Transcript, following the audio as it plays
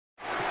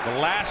The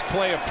last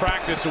play of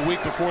practice a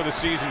week before the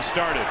season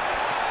started.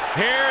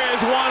 Here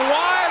is one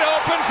wide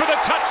open for the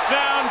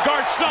touchdown,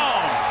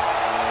 Garcon.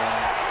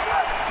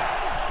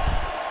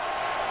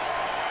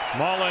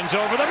 Mullins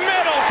over the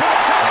middle for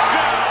the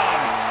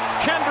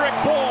touchdown, Kendrick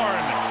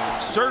Bourne.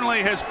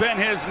 Certainly has been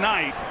his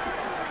night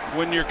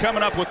when you're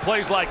coming up with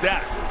plays like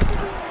that.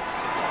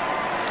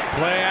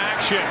 Play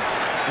action,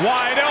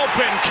 wide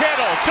open,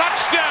 Kittle,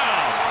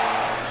 touchdown.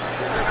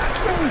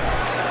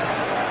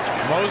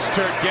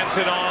 Mostert gets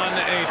it on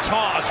a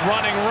toss,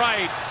 running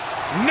right.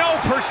 No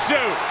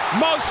pursuit.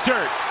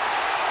 Mostert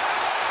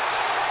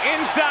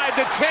inside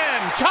the 10.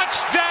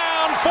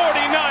 Touchdown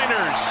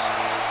 49ers.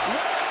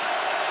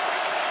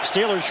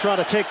 Steelers try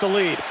to take the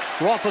lead.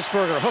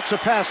 Roethlisberger hooks a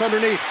pass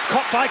underneath.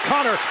 Caught by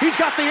Connor. He's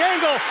got the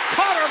angle.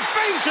 Connor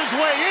bangs his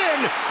way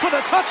in for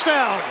the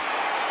touchdown.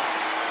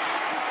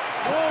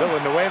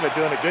 Villanueva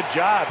doing a good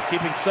job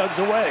keeping Suggs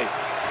away.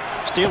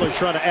 Steelers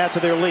trying to add to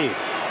their lead.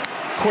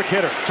 Quick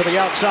hitter to the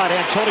outside.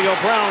 Antonio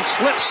Brown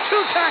slips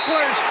 2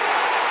 tacklers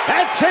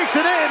and takes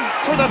it in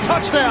for the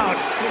touchdown.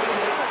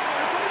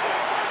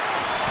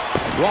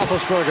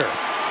 Roethlisberger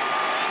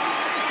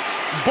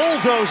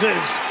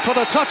bulldozes for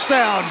the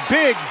touchdown.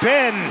 Big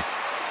Ben.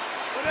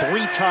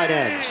 3 tight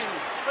ends.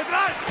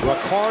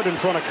 Ricard in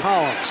front of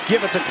Collins.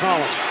 Give it to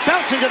Collins.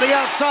 Bouncing to the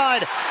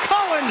outside.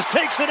 Collins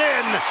takes it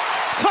in.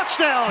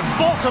 Touchdown,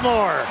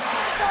 Baltimore.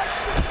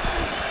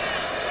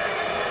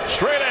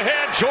 Straight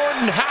ahead,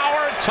 Jordan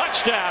Howard,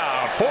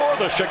 touchdown for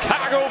the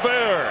Chicago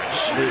Bears.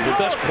 The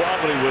best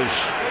quality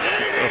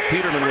of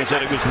Peterman was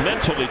that it was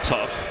mentally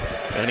tough,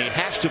 and he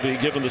has to be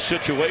given the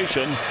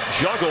situation.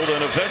 Juggled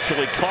and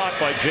eventually caught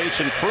by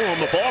Jason Kroom.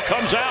 The ball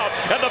comes out,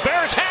 and the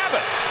Bears have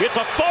it. It's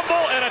a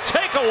fumble and a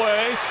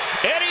takeaway.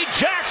 Eddie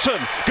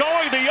Jackson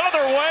going the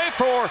other way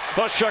for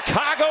a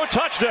Chicago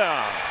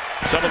touchdown.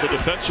 Some of the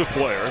defensive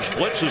players,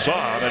 blitz is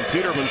on, and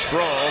Peterman's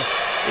throw,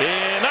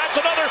 and that's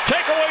another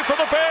takeaway for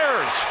the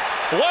Bears.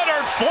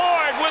 Leonard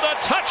Floyd with a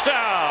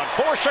touchdown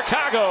for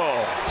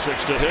Chicago.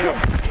 6 to him.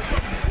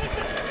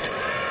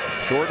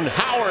 Jordan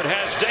Howard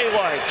has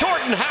daylight.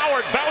 Jordan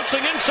Howard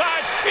bouncing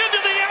inside into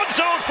the end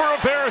zone for a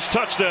Bears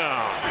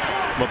touchdown.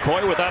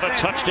 McCoy without a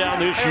touchdown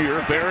this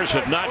year. Bears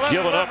have not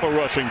given up a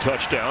rushing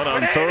touchdown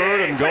on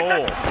 3rd and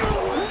goal.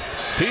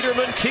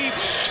 Peterman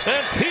keeps,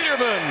 and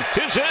Peterman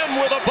is in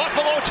with a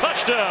Buffalo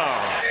touchdown.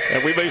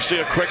 And we may see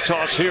a quick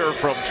toss here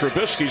from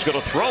Trubisky. He's going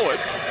to throw it,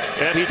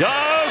 and he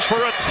does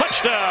for a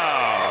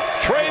touchdown.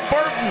 Trey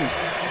Burton.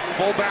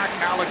 Fullback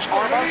Alex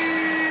Arma.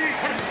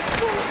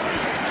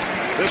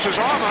 This is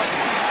Arma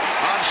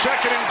on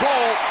 2nd and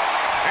goal,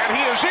 and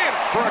he is in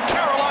for a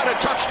Carolina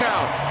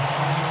touchdown.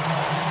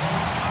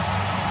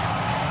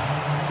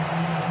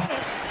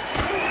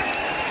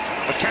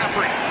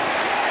 McCaffrey.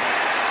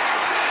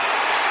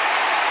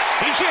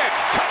 He's in.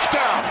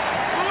 Touchdown.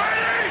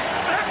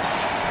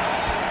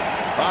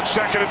 On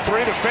 2nd and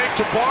 3, the fake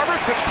to Barber.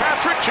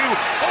 Fitzpatrick to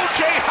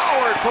O.J.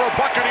 Howard for a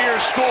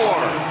Buccaneers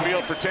score.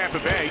 Field for Tampa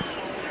Bay.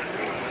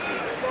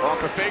 Off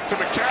the fake to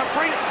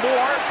McCaffrey.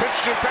 Moore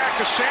pitches it back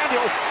to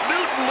Samuel.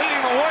 Newton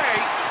leading the way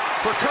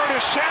for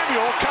Curtis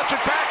Samuel. Cuts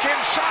it back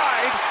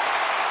inside.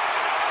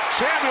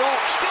 Samuel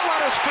still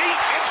on his feet.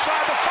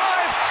 Inside the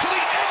 5 to the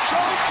end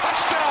zone.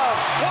 Touchdown.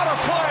 What a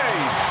play.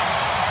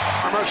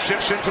 Arma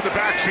shifts into the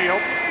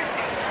backfield.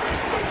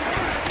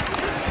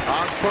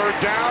 On 3rd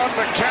down,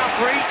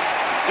 McCaffrey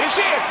is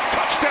in.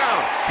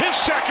 Touchdown. His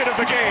 2nd of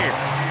the game.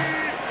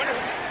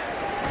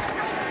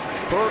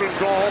 3rd and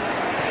goal.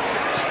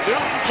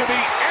 Newton to the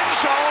end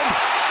zone.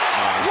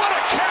 What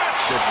a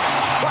catch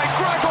by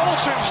Greg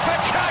Olsen.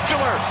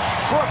 Spectacular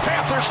for a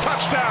Panthers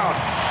touchdown.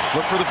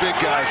 Look for the big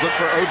guys. Look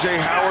for O.J.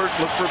 Howard.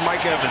 Look for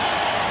Mike Evans.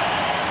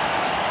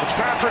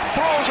 Fitzpatrick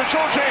throws. It's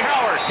O.J.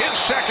 Howard. His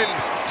 2nd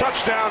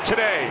touchdown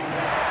today.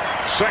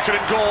 2nd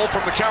and goal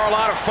from the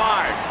Carolina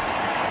 5.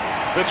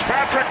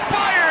 Fitzpatrick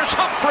fires.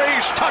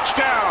 Humphreys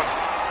touchdown.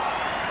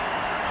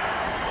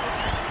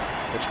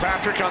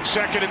 Fitzpatrick on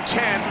 2nd and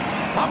 10.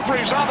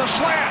 Humphreys on the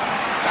slant.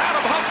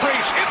 Adam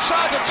Humphreys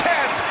inside the 10.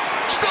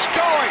 Still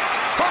going.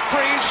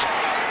 Humphreys.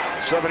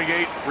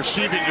 78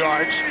 receiving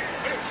yards.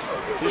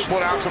 He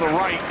split out to the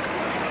right.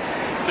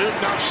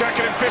 Newton on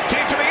 2nd and 15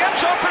 to the end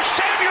zone for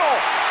Samuel.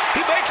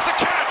 He makes the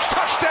catch.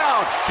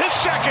 Touchdown. His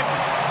 2nd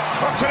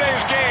of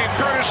today's game.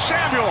 Curtis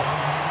Samuel.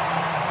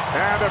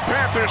 And the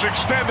Panthers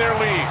extend their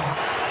lead.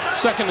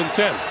 2nd and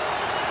 10.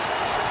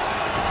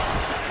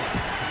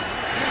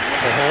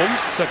 Mahomes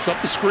sets up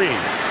the screen.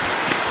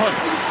 Hunt.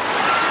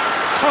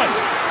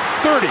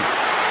 30. 20.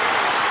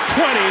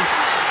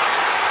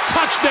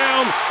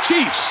 Touchdown,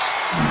 Chiefs.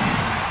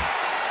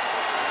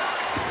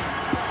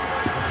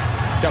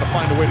 Got to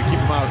find a way to keep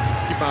him out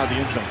of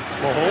the end zone.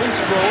 Mahomes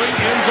throwing,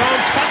 end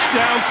zone,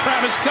 touchdown,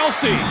 Travis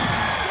Kelce.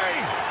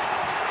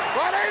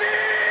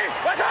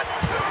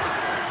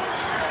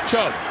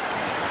 Chubb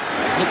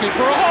looking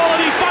for a hole,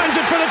 and he finds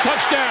it for the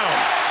touchdown.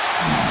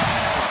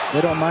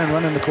 They don't mind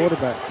running the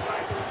quarterback.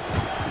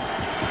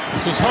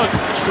 This is Hunt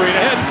straight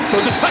ahead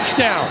for the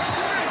touchdown.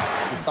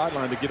 The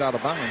sideline to get out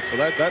of bounds, so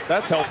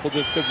that's helpful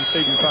just because you're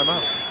saving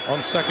timeouts. On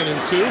 2nd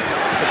and 2, the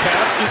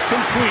pass is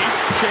complete.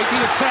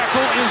 Shaking a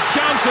tackle is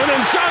Johnson,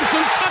 and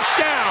Johnson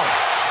touchdown.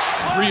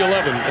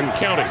 3-11 and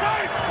counting.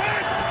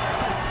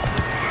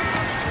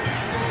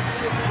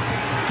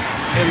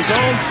 End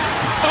zone.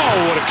 Oh,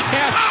 what a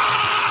catch.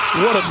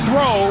 What a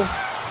throw.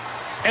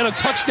 And a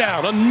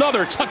touchdown.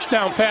 Another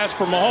touchdown pass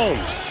for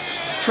Mahomes.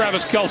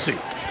 Travis Kelce.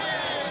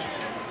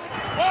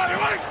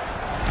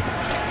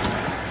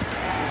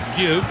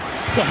 Give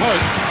to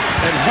Hunt.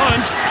 And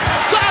Hunt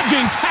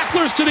dodging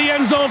tacklers to the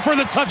end zone for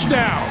the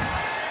touchdown.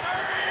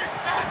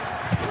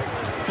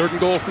 3rd and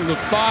goal from the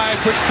 5.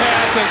 Quick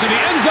pass into the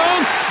end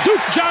zone.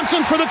 Duke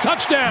Johnson for the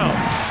touchdown.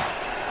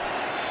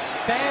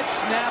 Bad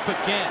snap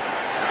again.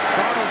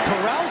 Donald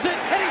corrals it,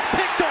 and he's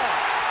picked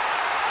off.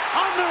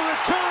 On the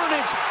return,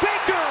 it's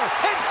Baker,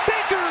 and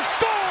Baker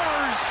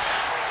scores.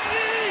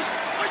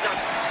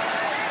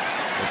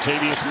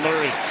 Latavius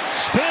Murray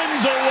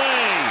spins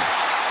away.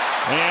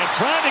 And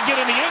trying to get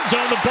in the end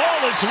zone, the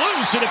ball is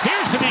loose. It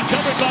appears to be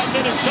covered by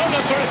Minnesota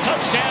for a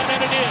touchdown,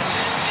 and it is.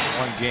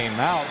 One game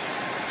out.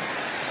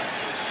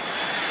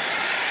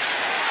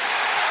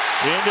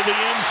 Into the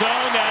end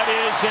zone, that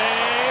is a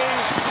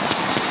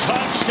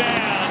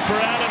touchdown for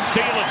Adam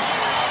Thielen.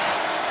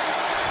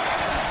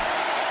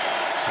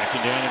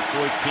 2nd down and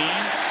 14.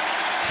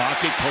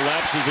 Pocket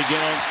collapses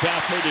again on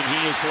Stafford, and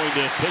he is going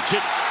to pitch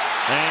it.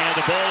 And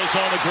the ball is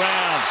on the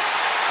ground.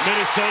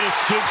 Minnesota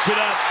scoops it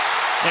up.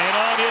 And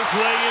on his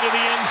way into the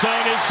end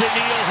zone is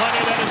Danielle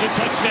Hunter. That is a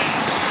touchdown.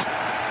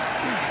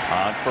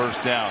 On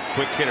 1st down,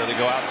 quick hitter. They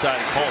go outside.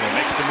 Coleman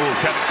makes the move.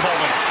 Tevin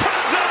Coleman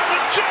turns it on the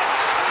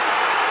Jets.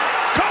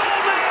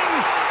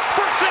 Coleman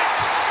for 6.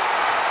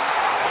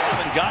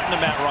 Haven't gotten to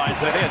Matt Ryan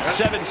today. He had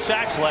 7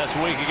 sacks last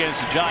week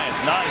against the Giants.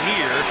 Not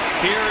here.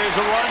 Here is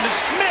a run to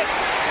Smith.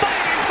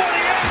 Fighting for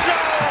the end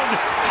zone.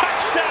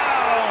 Touchdown.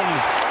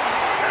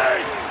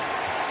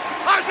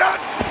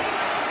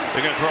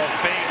 They're going to throw a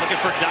fade, looking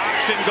for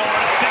Doxson, going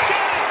up. They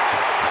got it!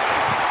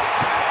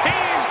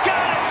 He's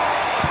got it!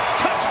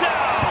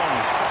 Touchdown!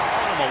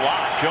 A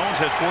lot. Jones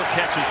has 4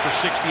 catches for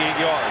 68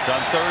 yards on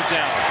 3rd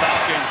down.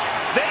 Falcons,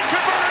 they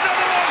convert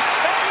another one,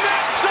 and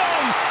then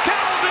some!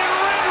 Calvin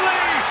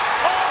Ridley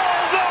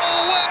all the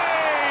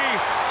way!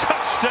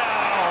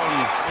 Touchdown!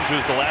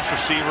 Who's the last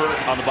receiver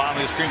on the bottom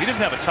of the screen. He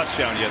doesn't have a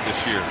touchdown yet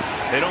this year.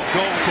 They don't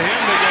go to him,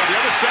 they go to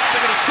the other side, they're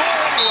going to score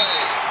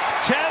anyway!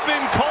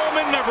 Tevin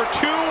Coleman, number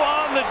 2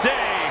 on the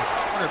day.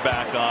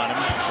 Cornerback on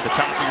him at the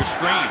top of your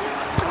screen.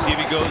 See if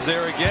he goes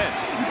there again.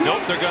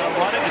 Nope, they're going to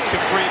run it. It's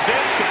Capri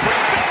Bibbs.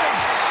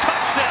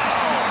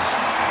 Touchdown!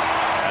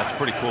 That's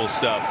pretty cool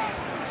stuff.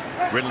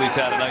 Ridley's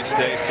had a nice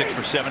day. 6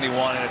 for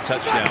 71 and a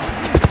touchdown.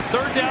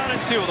 3rd down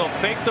and 2. They'll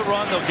fake the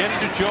run. They'll get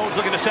into Jones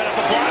looking to set up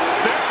the block.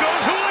 There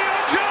goes Julio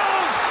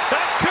Jones.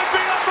 That could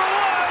be number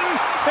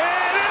 1.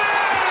 And it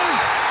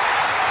is!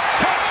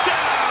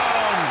 Touchdown!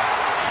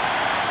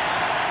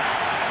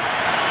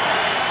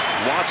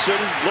 Watson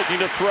looking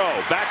to throw.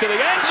 Back to the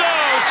end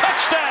zone.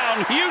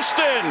 Touchdown,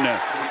 Houston.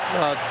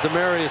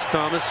 Demaryius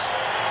Thomas.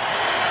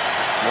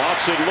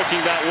 Watson looking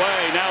that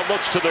way. Now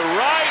looks to the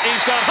right.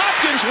 He's got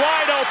Hopkins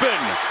wide open.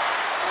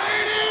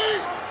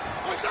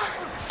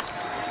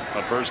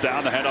 On 1st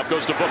down, the handoff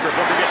goes to Booker.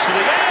 Booker gets to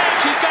the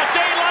edge. He's got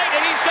daylight,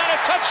 and he's got a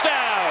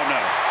touchdown.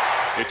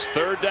 It's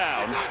 3rd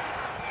down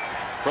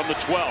from the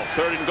 12.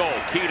 3rd and goal.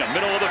 Keenum,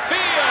 middle of the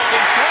field,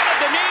 in front of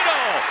the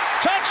needle.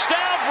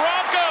 Touchdown,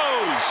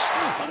 Broncos.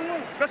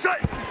 That's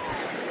right.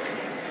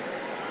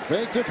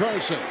 Fake to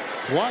Carson.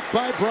 Blocked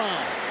by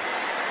Brown.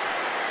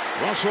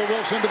 Russell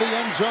Wilson to the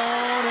end zone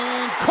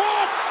and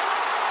caught.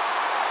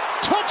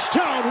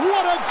 Touchdown.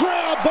 What a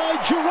grab by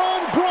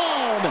Jerome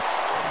Brown.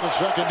 The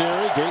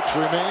secondary. Gates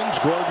remains.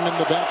 Gordon in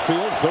the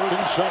backfield. 3rd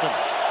and 7.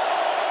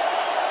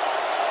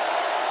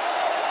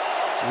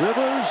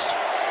 Rivers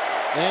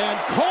and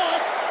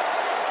caught.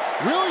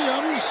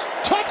 Williams.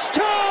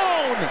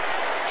 Touchdown.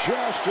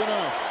 Just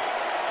enough.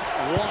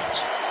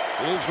 Watt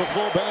is the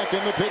fullback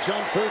in the pitch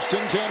on 1st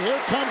and 10. Here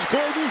comes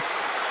Gordon.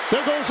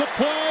 There goes a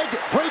flag.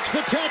 Breaks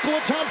the tackle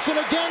of Thompson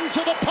again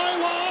to the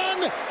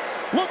pylon.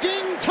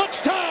 Looking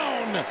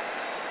touchdown.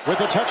 With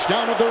a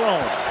touchdown of their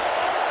own.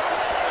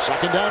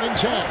 2nd down and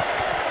 10.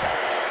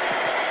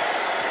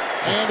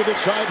 And to the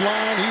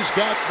sideline, he's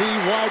got the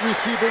wide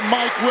receiver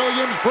Mike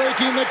Williams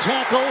breaking the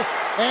tackle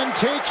and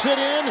takes it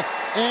in.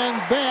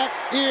 And that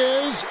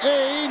is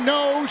a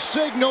no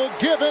signal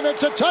given.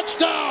 It's a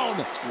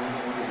touchdown.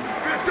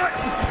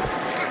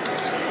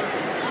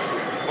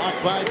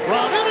 Blocked by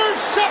Brown.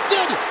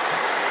 Intercepted.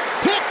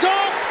 Picked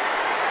off.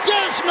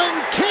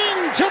 Desmond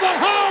King to the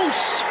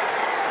house.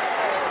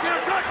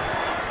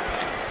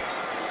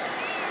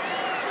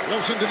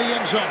 Wilson to the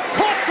end zone.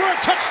 Caught for a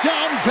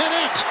touchdown.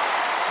 Bennett.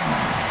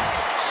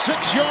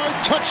 6-yard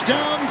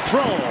touchdown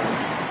throw.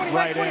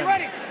 Right in.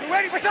 Ready.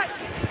 What's that?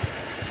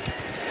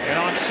 And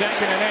on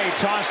 2nd and 8,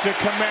 toss to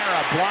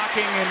Kamara.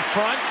 Blocking in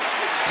front.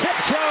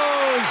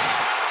 Tiptoes.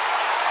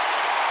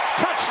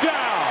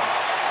 Touchdown.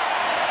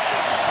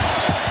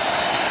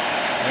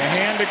 A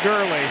hand to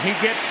Gurley. He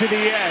gets to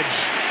the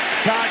edge.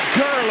 Todd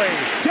Gurley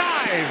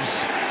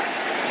dives.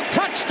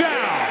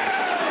 Touchdown.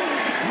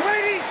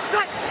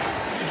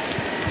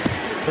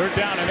 Third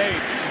down and 8.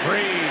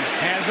 Breeze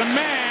has a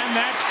man.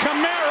 That's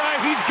Kamara.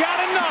 He's got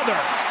another.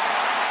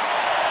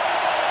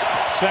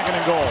 Second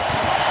and goal.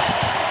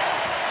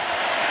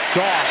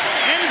 Goff.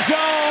 End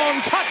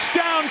zone.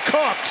 Touchdown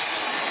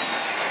Cooks.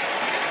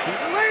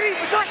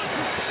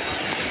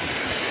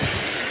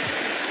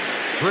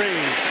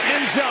 Breeze.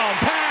 End zone.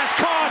 Pass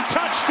caught.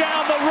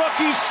 Touchdown the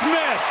rookie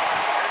Smith.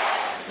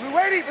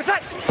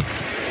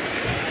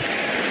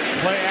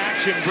 Play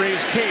action.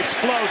 Breeze keeps.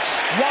 Floats.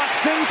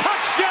 Watson.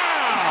 Touchdown.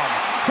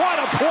 What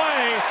a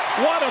play.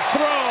 What a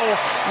throw.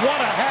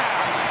 What a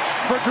half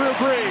for Drew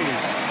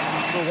Brees.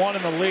 The one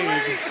in the league.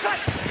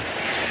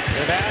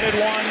 They've added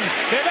one.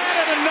 They've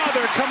added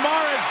another.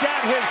 Kamara's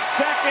got his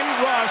second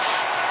rush.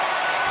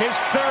 His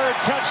third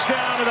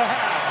touchdown of the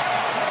half.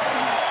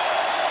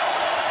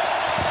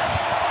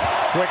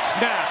 Quick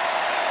snap.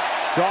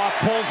 Goff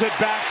pulls it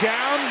back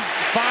down.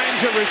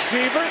 Finds a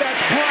receiver.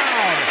 That's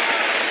Brown.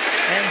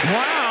 And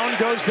Brown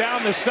goes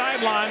down the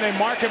sideline. They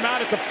mark him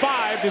out at the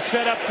 5 to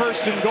set up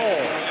first and goal.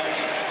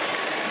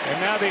 And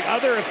now the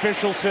other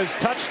official says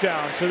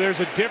touchdown. So there's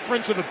a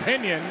difference of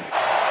opinion.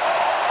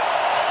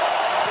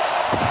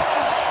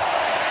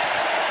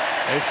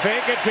 They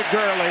fake it to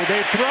Gurley.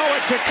 They throw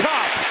it to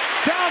Kupp.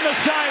 Down the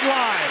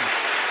sideline.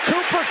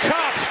 Cooper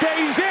Kupp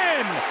stays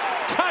in.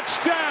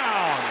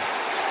 Touchdown.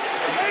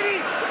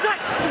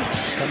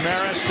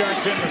 Kamara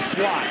starts in the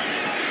slot.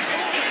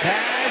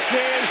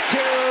 Passes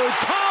to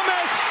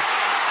Thomas.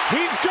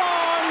 He's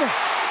gone.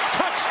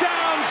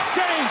 Touchdown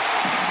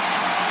Saints.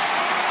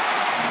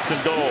 The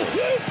goal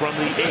from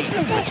the 8.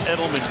 It's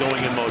Edelman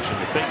going in motion.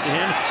 The fake to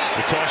him.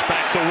 The toss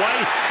back to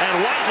White.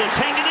 And White will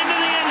take it into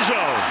the end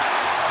zone.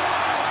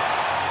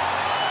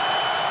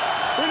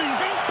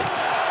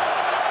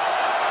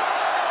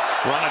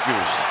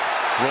 Rodgers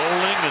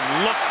rolling and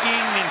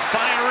looking and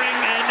firing,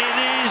 and it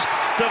is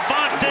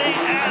Davante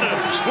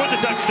Adams for the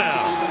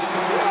touchdown.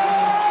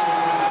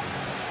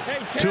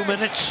 2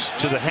 minutes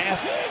to the half.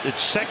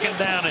 It's second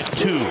down and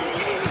 2.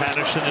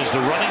 Patterson is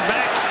the running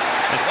back,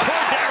 and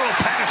Cordero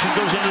Patterson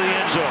goes into the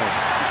end zone.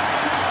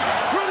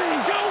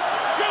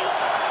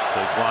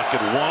 They clock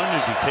at 1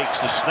 as he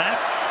takes the snap.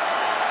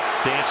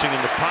 Dancing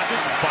in the pocket,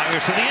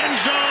 fires for the end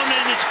zone,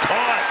 and it's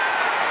caught.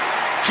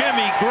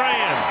 Jimmy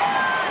Graham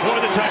for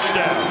the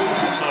touchdown.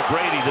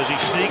 Brady, does he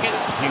sneak it?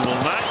 He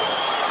will not.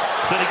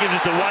 Instead he gives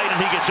it to White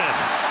and he gets in.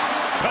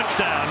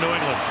 Touchdown, New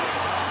England.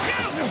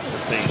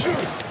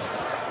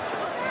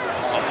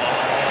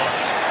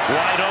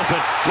 Wide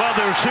open. Well,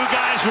 there were 2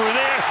 guys who were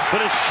there,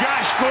 but it's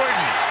Josh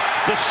Gordon,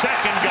 the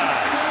second guy,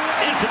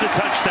 in for the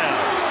touchdown.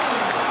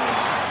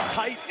 It's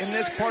tight in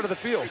this part of the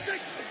field.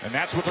 And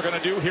that's what they're going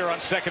to do here on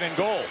second and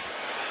goal.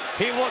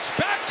 He looks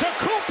back to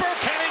Cooper.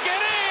 Can he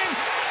get in?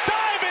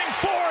 Diving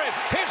for it.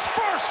 His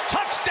first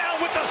touchdown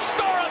with the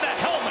star on the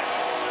helmet.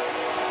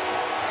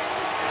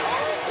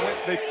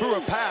 They threw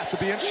a pass.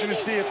 It'd be interesting to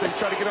see if they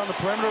try to get on the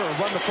perimeter or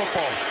run the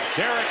football.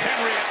 Derrick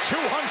Henry at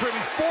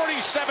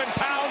 247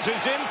 pounds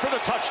is in for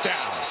the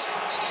touchdown.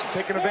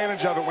 Taking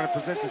advantage of it when it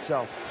presents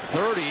itself.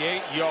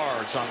 38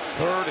 yards on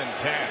 3rd and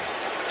 10.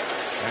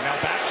 And now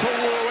back to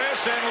Lewis,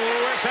 and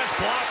Lewis has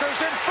blockers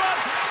in front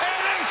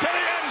and into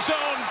the end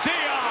zone.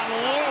 Dion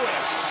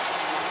Lewis.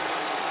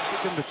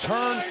 Get them to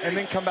turn and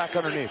then come back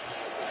underneath.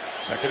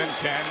 2nd and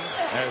 10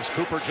 as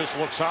Cooper just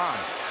looks on.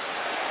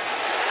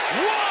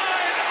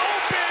 Wide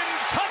open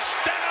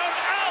touchdown,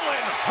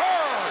 Allen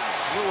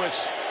Hurns.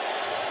 Lewis,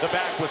 the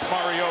back with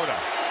Mariota.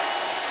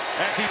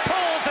 As he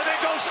pulls and then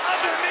goes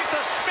underneath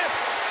the Smith.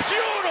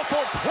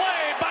 Beautiful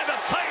play by the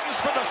Titans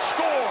for the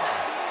score.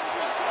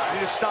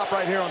 Need to stop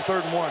right here on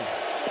 3rd and 1.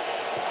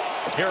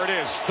 Here it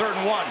is, 3rd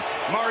and 1.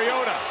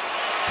 Mariota.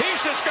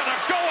 He's just going to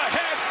go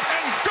ahead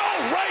and go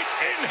right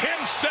in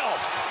himself.